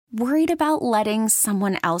Worried about letting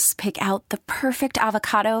someone else pick out the perfect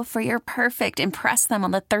avocado for your perfect impress them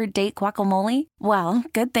on the third date guacamole? Well,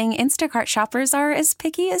 good thing Instacart shoppers are as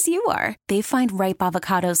picky as you are. They find ripe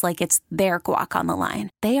avocados like it's their guac on the line.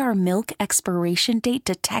 They are milk expiration date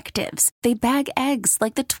detectives. They bag eggs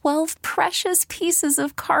like the 12 precious pieces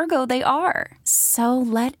of cargo they are. So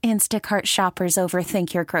let Instacart shoppers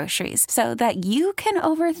overthink your groceries so that you can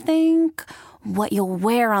overthink what you'll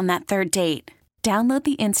wear on that third date. Download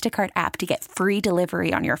the Instacart app to get free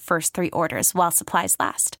delivery on your first 3 orders while supplies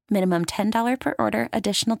last. Minimum $10 per order.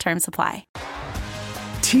 Additional terms apply.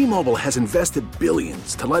 T-Mobile has invested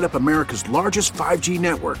billions to light up America's largest 5G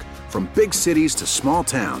network, from big cities to small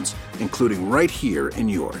towns, including right here in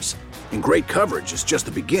yours. And great coverage is just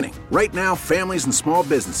the beginning. Right now, families and small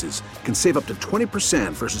businesses can save up to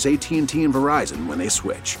 20% versus AT&T and Verizon when they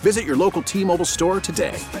switch. Visit your local T-Mobile store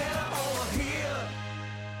today.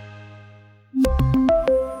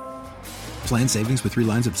 Plan savings with 3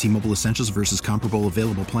 lines of T-Mobile Essentials versus comparable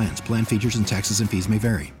available plans. Plan features and taxes and fees may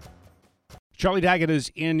vary. Charlie Daggett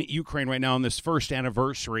is in Ukraine right now on this first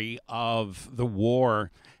anniversary of the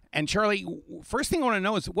war. And Charlie, first thing I want to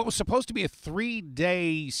know is what was supposed to be a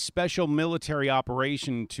 3-day special military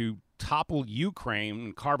operation to topple Ukraine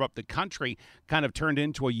and carve up the country kind of turned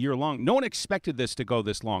into a year long. No one expected this to go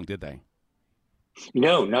this long, did they?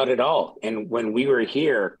 No, not at all. And when we were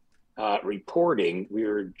here reporting, we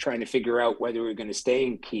were trying to figure out whether we were going to stay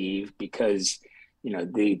in Kyiv because,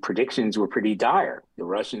 the predictions were pretty dire. The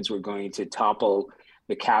Russians were going to topple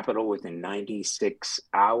the capital within 96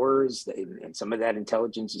 hours. And some of that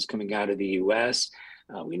intelligence is coming out of the U.S.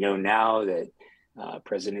 We know now that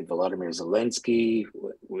President Volodymyr Zelensky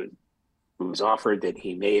was offered that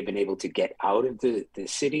he may have been able to get out of the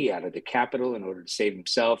city, out of the capital in order to save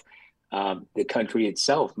himself. The country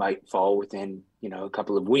itself might fall within, a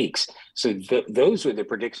couple of weeks. So those were the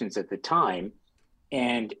predictions at the time.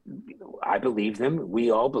 And I believe them.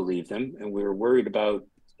 We all believe them. And we were worried about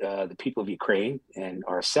the people of Ukraine and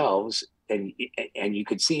ourselves. And you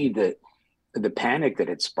could see the panic that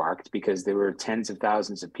it sparked because there were tens of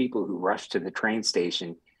thousands of people who rushed to the train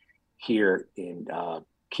station here in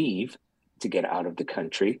Kyiv to get out of the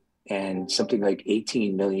country. And something like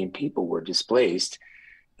 18 million people were displaced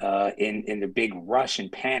in the big rush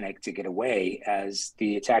and panic to get away as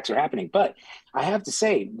the attacks are happening. But I have to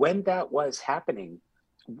say, when that was happening,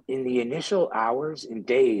 in the initial hours and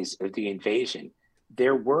days of the invasion,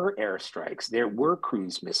 there were airstrikes, there were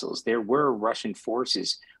cruise missiles, there were Russian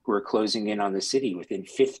forces who were closing in on the city within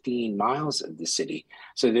 15 miles of the city.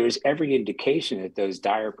 So there's every indication that those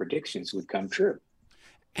dire predictions would come true.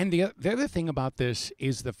 And the other thing about this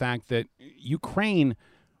is the fact that Ukraine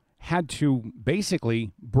had to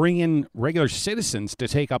basically bring in regular citizens to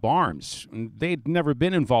take up arms. They'd never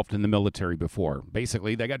been involved in the military before.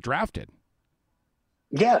 Basically, they got drafted.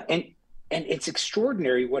 Yeah, and it's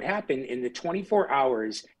extraordinary what happened in the 24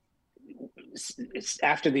 hours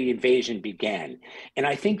after the invasion began. And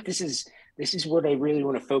I think this is what I really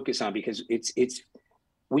want to focus on, because it's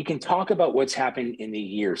we can talk about what's happened in the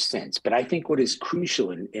year since, but I think what is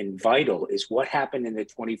crucial and vital is what happened in the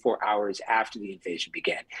 24 hours after the invasion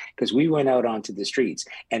began, because we went out onto the streets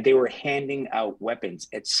and they were handing out weapons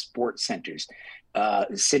at sports centers.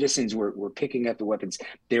 Citizens were picking up the weapons.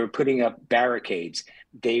 They were putting up barricades.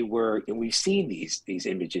 And we've seen these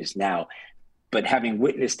images now, but having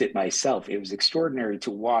witnessed it myself, it was extraordinary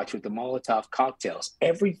to watch with the Molotov cocktails.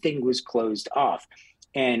 Everything was closed off.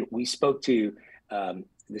 And we spoke to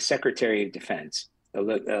the Secretary of Defense,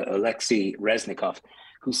 Alexei Reznikov,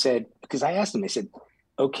 who said, because I asked him, I said,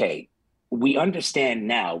 okay, we understand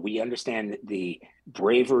the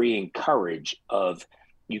bravery and courage of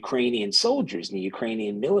Ukrainian soldiers and the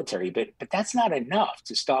Ukrainian military, but that's not enough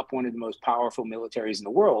to stop one of the most powerful militaries in the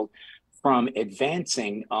world from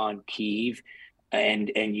advancing on Kyiv and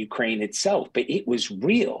Ukraine itself. But it was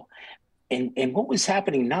real. And what was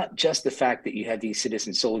happening, not just the fact that you had these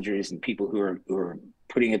citizen soldiers and people who were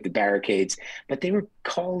putting up the barricades, but they were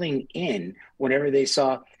calling in whenever they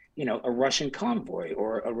saw, a Russian convoy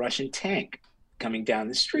or a Russian tank coming down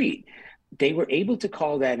the street. They were able to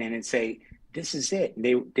call that in and say, this is it.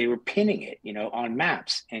 They were pinning it, on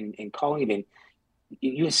maps and calling it in.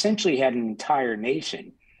 You essentially had an entire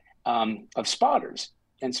nation of spotters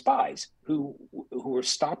and spies who were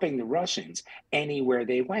stopping the Russians anywhere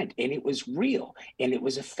they went. And it was real and it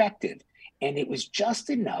was effective. And it was just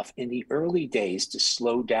enough in the early days to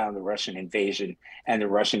slow down the Russian invasion and the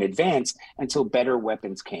Russian advance until better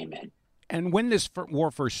weapons came in. And when this war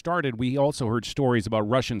first started, we also heard stories about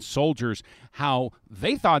Russian soldiers, how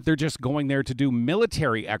they thought they're just going there to do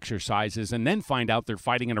military exercises and then find out they're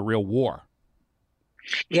fighting in a real war.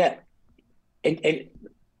 Yeah, and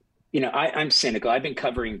I'm cynical. I've been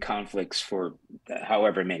covering conflicts for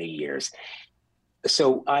however many years,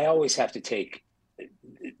 so I always have to take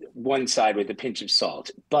one side with a pinch of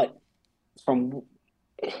salt. But from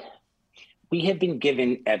we have been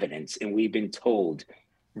given evidence, and we've been told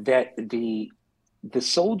that the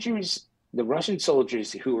soldiers, the Russian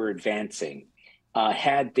soldiers who were advancing,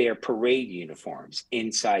 had their parade uniforms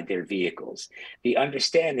inside their vehicles. The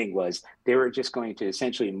understanding was they were just going to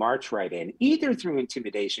essentially march right in, either through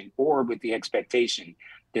intimidation or with the expectation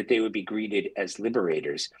that they would be greeted as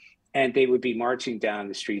liberators. And they would be marching down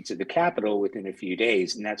the streets of the capital within a few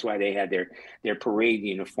days. And that's why they had their parade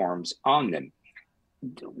uniforms on them.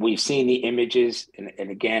 We've seen the images, and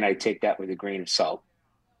again, I take that with a grain of salt,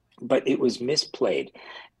 but it was misplayed.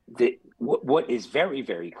 What is very,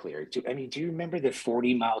 very clear I mean, do you remember the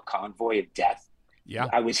 40-mile convoy of death? Yeah.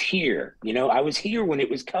 I was here, I was here when it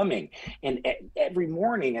was coming. And every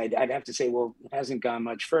morning I'd have to say, well, it hasn't gone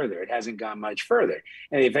much further. It hasn't gone much further.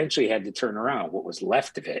 And they eventually had to turn around what was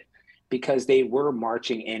left of it, because they were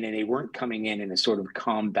marching in, and they weren't coming in a sort of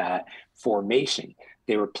combat formation.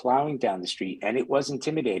 They were plowing down the street, and it was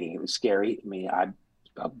intimidating. It was scary. I mean,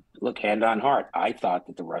 I'll look, hand on heart, I thought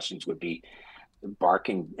that the Russians would be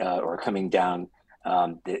barking or coming down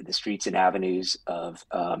the streets and avenues of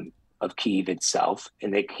Kyiv itself,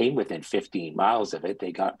 and they came within 15 miles of it.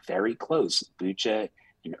 They got very close. Bucha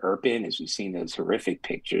and Irpin, as we've seen those horrific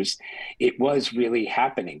pictures, it was really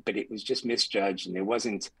happening, but it was just misjudged, and there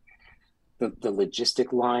wasn't the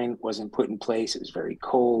logistic line wasn't put in place. It was very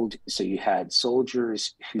cold, so you had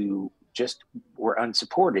soldiers who just were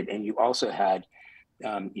unsupported, and you also had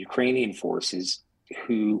Ukrainian forces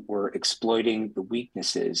who were exploiting the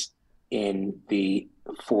weaknesses in the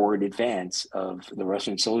forward advance of the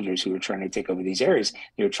Russian soldiers who were trying to take over these areas.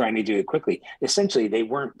 They were trying to do it quickly. Essentially, they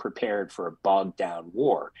weren't prepared for a bogged down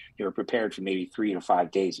war. They were prepared for maybe 3 to 5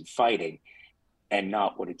 days of fighting, and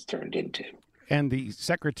not what it's turned into. And the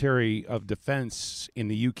Secretary of Defense in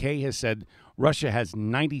the UK has said Russia has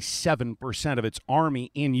 97% of its army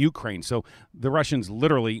in Ukraine. So the Russians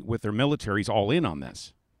literally, with their militaries, all in on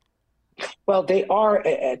this. Well, they are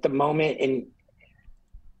at the moment,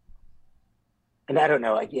 and I don't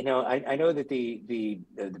know. I know that the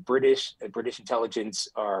British intelligence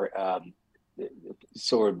are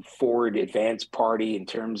sort of forward advanced party in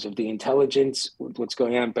terms of the intelligence, what's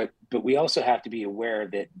going on, but we also have to be aware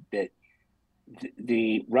that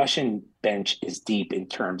the Russian bench is deep in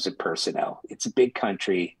terms of personnel. It's a big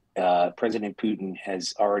country. President Putin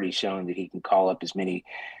has already shown that he can call up as many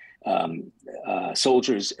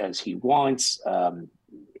soldiers as he wants,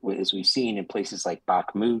 as we've seen in places like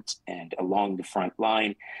Bakhmut and along the front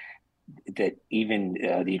line, that even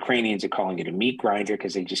the Ukrainians are calling it a meat grinder,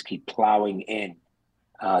 because they just keep plowing in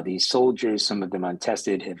these soldiers. Some of them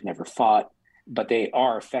untested, have never fought, but they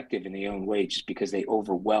are effective in their own way just because they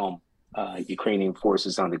overwhelm Ukrainian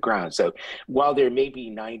forces on the ground. So while there may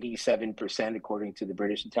be 97%, according to the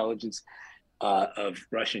British intelligence, of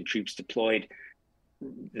Russian troops deployed,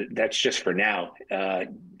 that's just for now.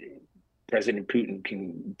 President Putin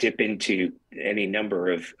can dip into any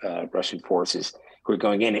number of Russian forces who are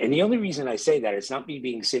going in. And the only reason I say that, it's not me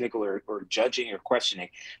being cynical or judging or questioning.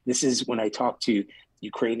 This is when I talk to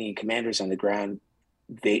Ukrainian commanders on the ground,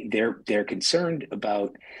 they're concerned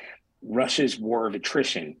about Russia's war of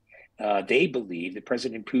attrition. They believe that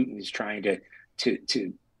President Putin is trying to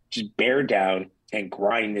just bear down and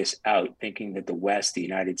grind this out, thinking that the West, the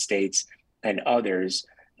United States, and others,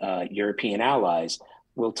 European allies,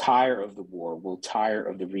 will tire of the war, will tire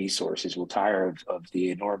of the resources, will tire of the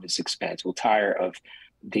enormous expense, will tire of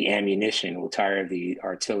the ammunition, will tire of the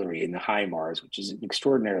artillery and the HIMARS, which is an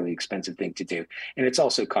extraordinarily expensive thing to do. And it's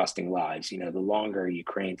also costing lives. The longer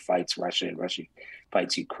Ukraine fights Russia and Russia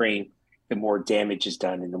fights Ukraine, the more damage is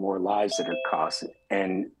done and the more lives that are cost.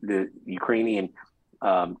 And the Ukrainian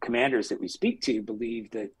commanders that we speak to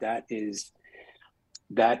believe that is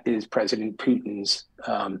President Putin's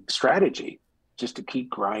strategy, just to keep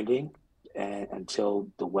grinding until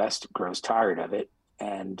the West grows tired of it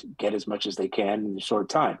and get as much as they can in the short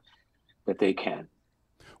time that they can.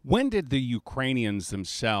 When did the Ukrainians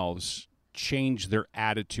themselves change their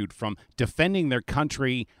attitude from defending their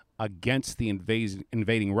country against the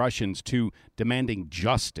invading Russians to demanding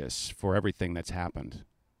justice for everything that's happened?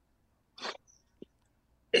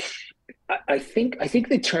 I think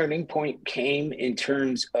the turning point came in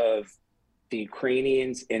terms of the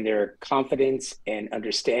Ukrainians and their confidence and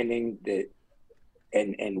understanding that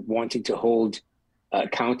and wanting to hold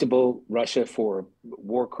accountable Russia for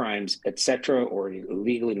war crimes, etc., or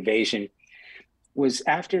illegal invasion, was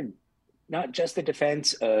after not just the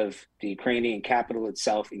defense of the Ukrainian capital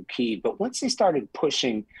itself in Kyiv, but once they started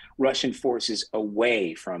pushing Russian forces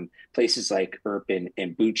away from places like Irpin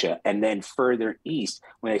and Bucha, and then further east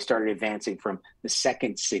when they started advancing from the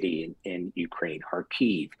second city in Ukraine,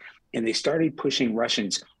 Kharkiv, and they started pushing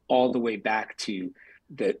Russians all the way back to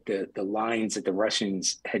the lines that the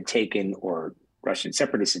Russians had taken, or Russian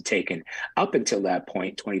separatists had taken up until that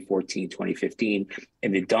point, 2014, 2015,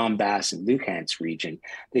 in the Donbass and Luhansk region.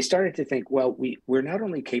 They started to think, well, we're not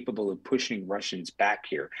only capable of pushing Russians back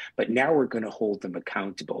here, but now we're going to hold them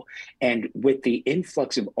accountable. And with the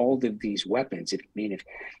influx of all of these weapons, if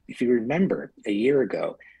you remember a year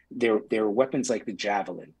ago, there were weapons like the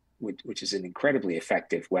Javelin, which is an incredibly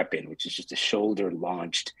effective weapon, which is just a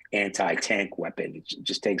shoulder-launched anti-tank weapon. It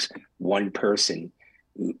just takes one person.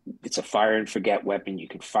 It's a fire and forget weapon. You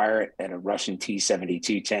can fire it at a Russian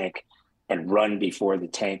T-72 tank and run before the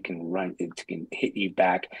tank can hit you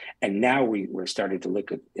back. And now we're starting to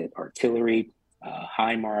look at artillery,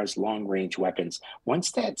 HIMARS, long-range weapons.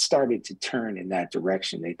 Once that started to turn in that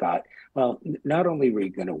direction, they thought, well, not only are we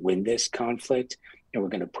going to win this conflict and we're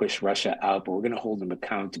going to push Russia out, but we're going to hold them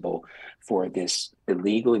accountable for this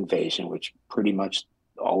illegal invasion, which pretty much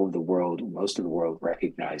all of the world, most of the world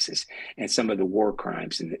recognizes, and some of the war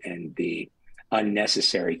crimes and the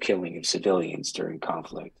unnecessary killing of civilians during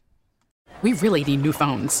conflict. We really need new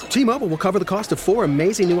phones. T-Mobile will cover the cost of 4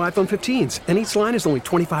 amazing new iPhone 15s, and each line is only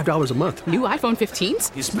 $25 a month. New iPhone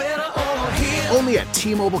 15s? It's better over here. Only at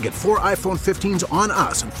T-Mobile, get 4 iPhone 15s on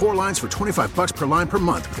us and 4 lines for $25 per line per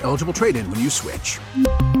month with eligible trade-in when you switch.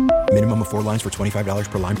 Minimum of 4 lines for $25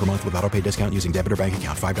 per line per month with autopay discount using debit or bank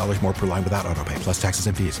account. $5 more per line without autopay, plus taxes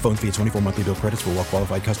and fees. Phone fee at 24 monthly bill credits for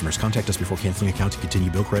well-qualified customers. Contact us before canceling account to continue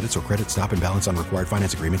bill credits or credit stop and balance on required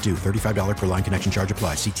finance agreement due. $35 per line connection charge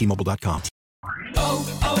applies. See T-Mobile.com.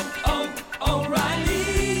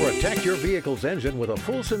 O'Reilly. Protect your vehicle's engine with a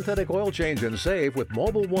full synthetic oil change and save with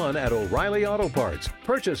Mobil 1 at O'Reilly Auto Parts.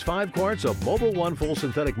 Purchase 5 quarts of Mobil 1 full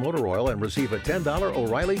synthetic motor oil and receive a $10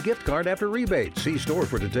 O'Reilly gift card after rebate. See store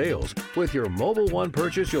for details. With your Mobil 1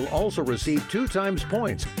 purchase, you'll also receive 2 times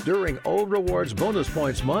points during O Rewards Bonus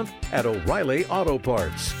Points Month at O'Reilly Auto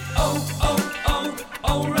Parts.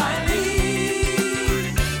 O'Reilly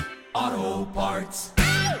Auto Parts.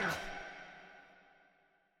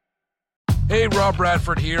 Hey, Rob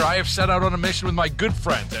Bradford here. I have set out on a mission with my good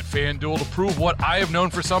friends at FanDuel to prove what I have known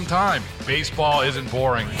for some time. Baseball isn't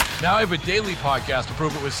boring. Now I have a daily podcast to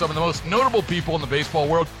prove it with some of the most notable people in the baseball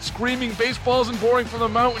world, screaming baseball isn't boring from the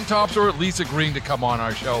mountaintops, or at least agreeing to come on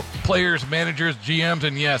our show. Players, managers, GMs,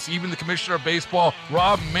 and yes, even the commissioner of baseball,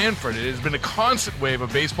 Rob Manfred. It has been a constant wave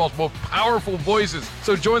of baseball's most powerful voices.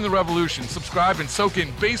 So join the revolution. Subscribe and soak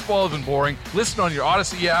in Baseball Isn't Boring. Listen on your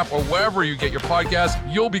Odyssey app or wherever you get your podcasts.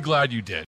 You'll be glad you did.